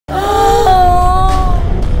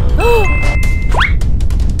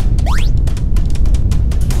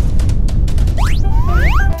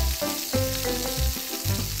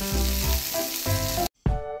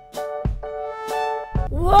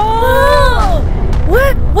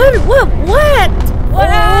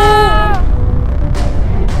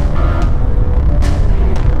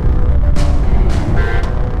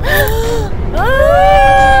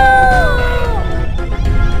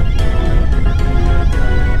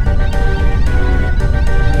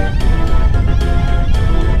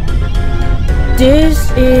This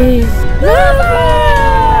is lava!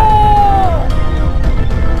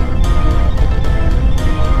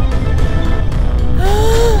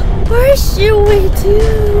 What should we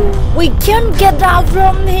do? We can't get out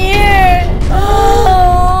from here.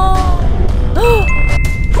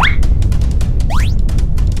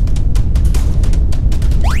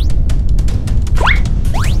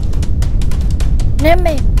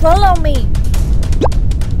 Nemi, follow me.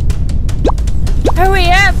 Hurry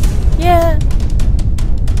up. Yeah.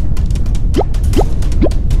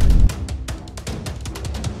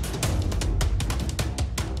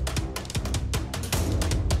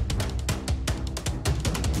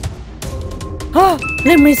 Oh,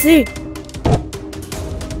 let me see.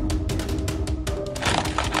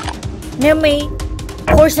 Nemi,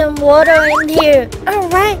 pour some water in here. All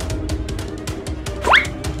right.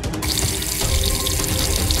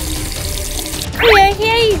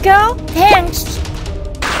 Here you go. Thanks.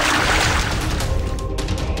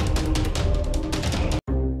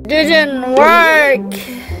 Didn't work.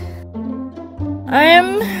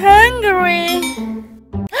 I'm hungry.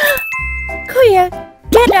 Koya,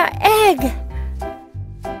 get an egg.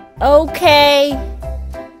 Okay.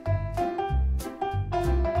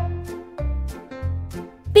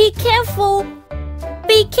 Be careful.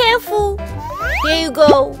 Be careful. Here you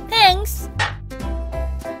go. Thanks.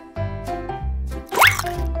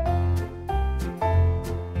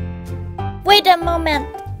 Wait a moment.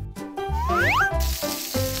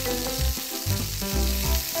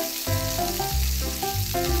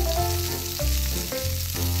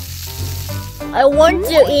 I want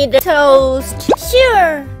to eat the toast.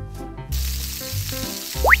 Sure.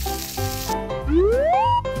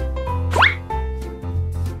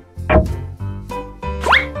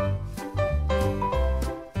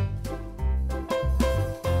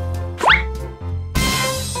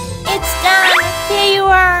 It's done. Here you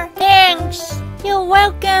are. Thanks. You're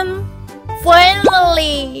welcome.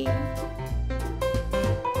 Finally.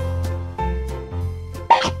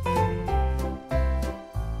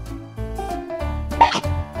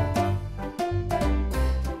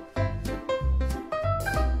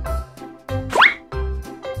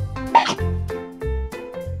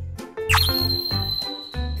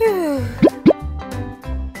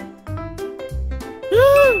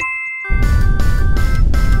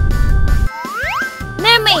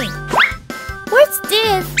 Nemi, what's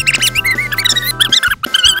this?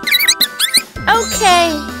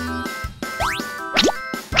 Okay.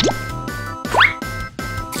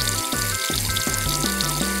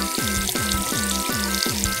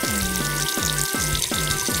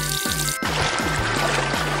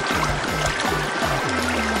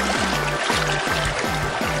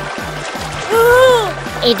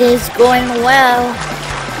 It is going well.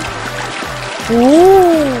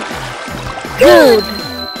 Ooh, good.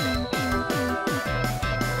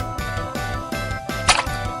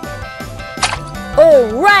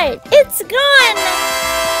 All right, it's gone.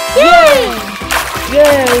 Yay!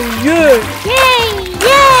 Yay! Yay! Yay!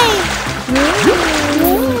 Yay!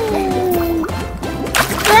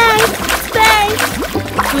 Splash! Splash!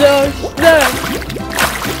 Splash! Splash!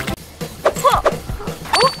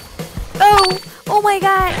 Oh my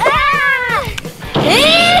god! Ah!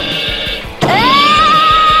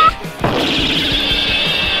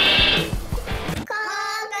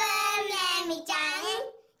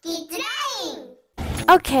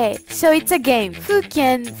 Okay, so it's a game. Who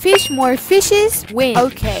can fish more fishes win.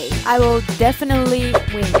 Okay, I will definitely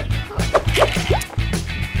win.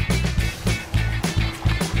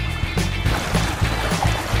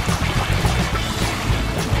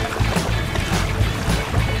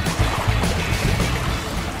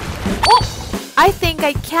 I think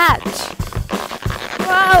I catch.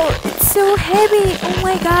 Wow, it's so heavy. Oh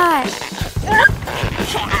my god.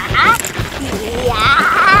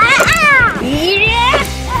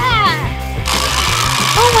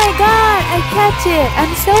 Oh my god, I catch it.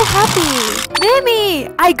 I'm so happy. Nemi,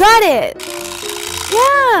 I got it.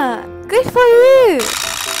 Yeah, good for you.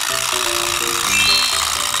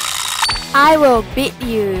 I will beat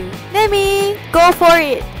you. Nemi, go for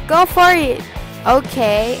it. Go for it.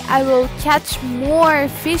 Okay, I will catch more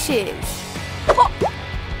fishes.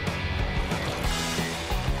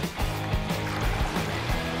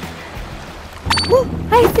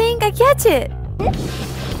 I think I catch it.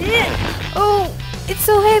 Oh, it's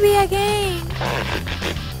so heavy again.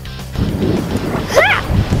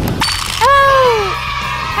 Oh,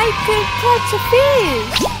 I could catch a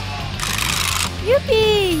fish.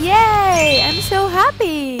 Yippee! Yay! I'm so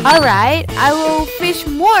happy. Alright, I will fish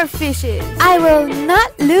more fishes. I will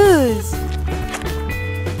not lose.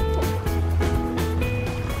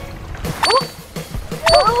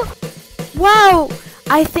 Wow,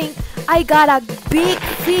 I think I got a big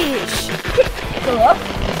fish.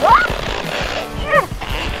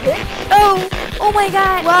 Oh my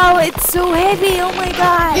god. Wow, it's so heavy. Oh my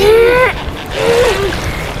god.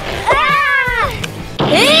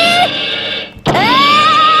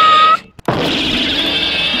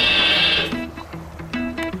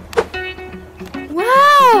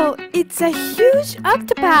 Wow, it's a huge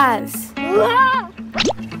octopus.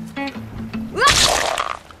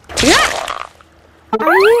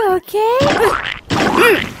 Are you okay?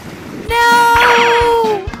 No!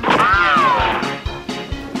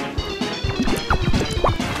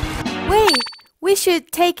 Wait, we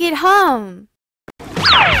should take it home.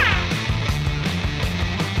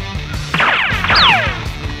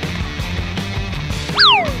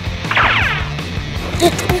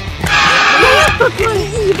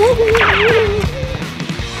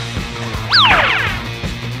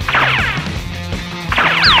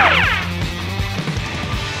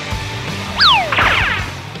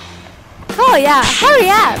 Oh yeah, hurry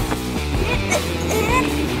up!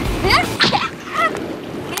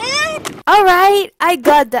 Alright, I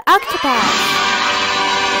got the octopus.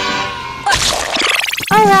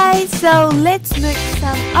 Alright, so let's make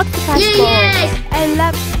some octopus balls. I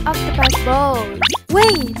love octopus balls.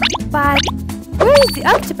 Wait, but where is the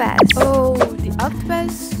octopus? Oh, the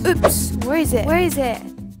octopus? Oops, where is it? Where is it?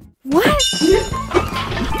 What?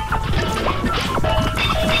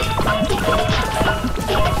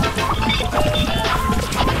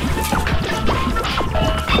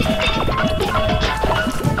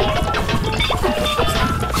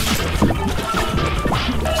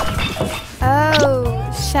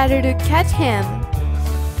 Shadow to catch him.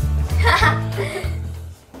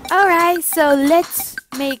 Alright, so let's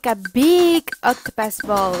make a big octopus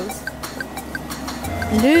balls.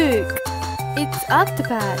 Look, it's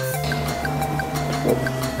octopus.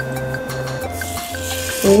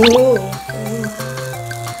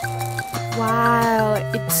 Wow,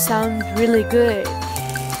 it sounds really good.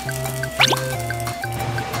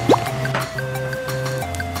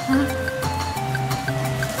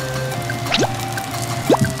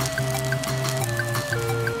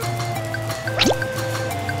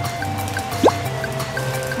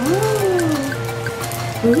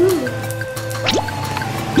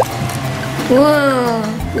 Wow.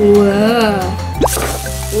 Wow.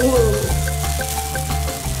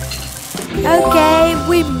 Okay,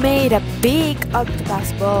 we made a big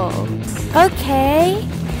octopus ball. Okay.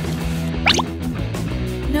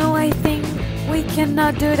 No, I think we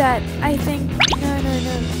cannot do that. I think...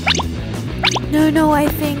 No, I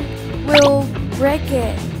think we'll break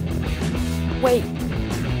it. Wait.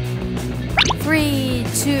 3,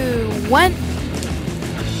 2, 1.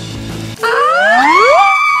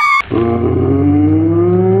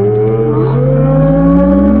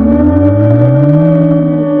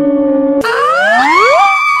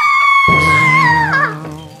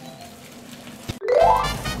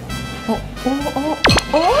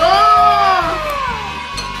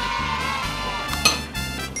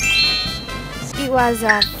 It was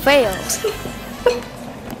a fail.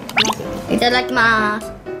 いただきま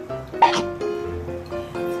す。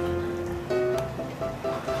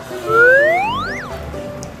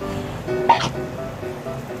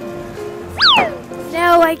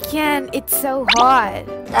No, I can't. It's so hot.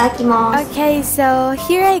 いただきます。 Okay, so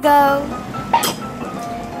here I go.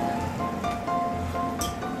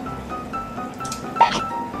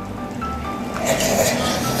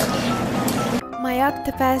 My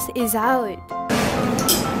octopus is out.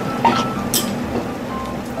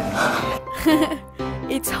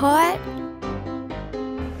 It's hot.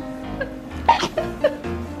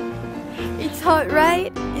 It's hot,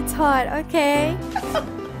 right? It's hot, okay.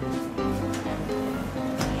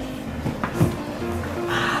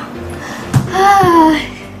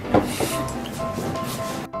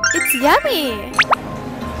 It's yummy.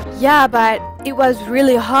 Yeah, but it was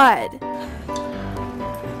really hot.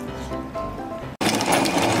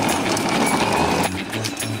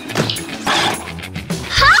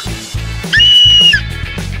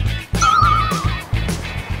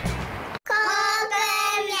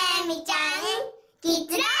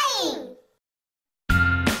 KIDSLINE。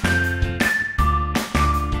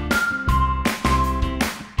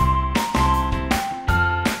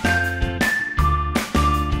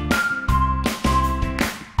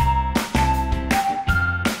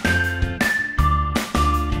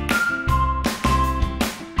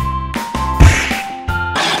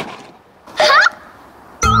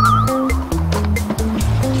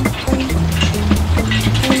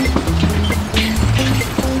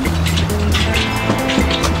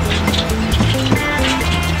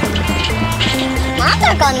 ま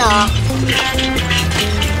だかな。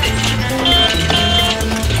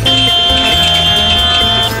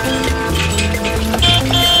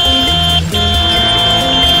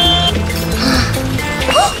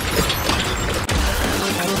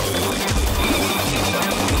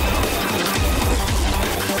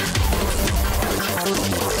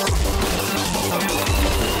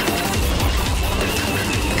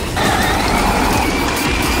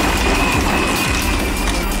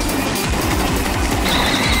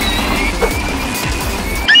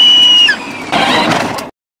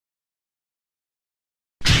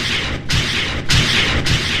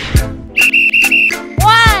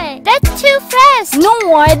test?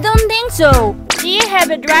 No, I don't think so. Do you have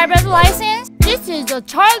a driver's license? This is a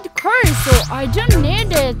child car, so I don't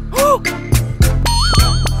need it.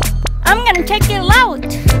 I'm gonna check it out.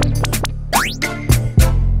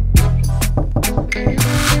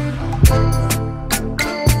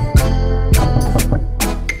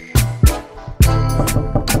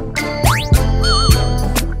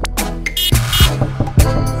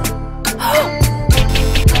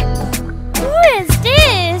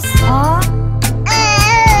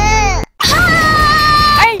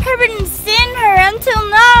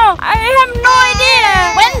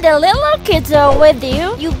 The little kids are with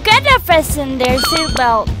you, you gotta fasten their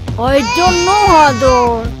seatbelt. I don't know how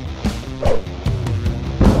though.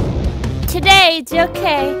 Today it's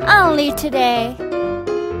okay, only today.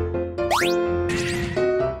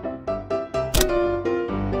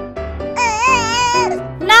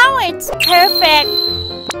 Now it's perfect.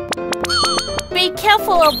 Be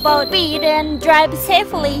careful about speed and drive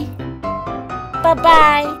safely.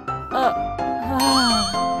 Bye-bye.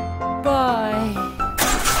 Bye.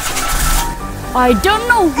 I don't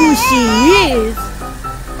know who she is.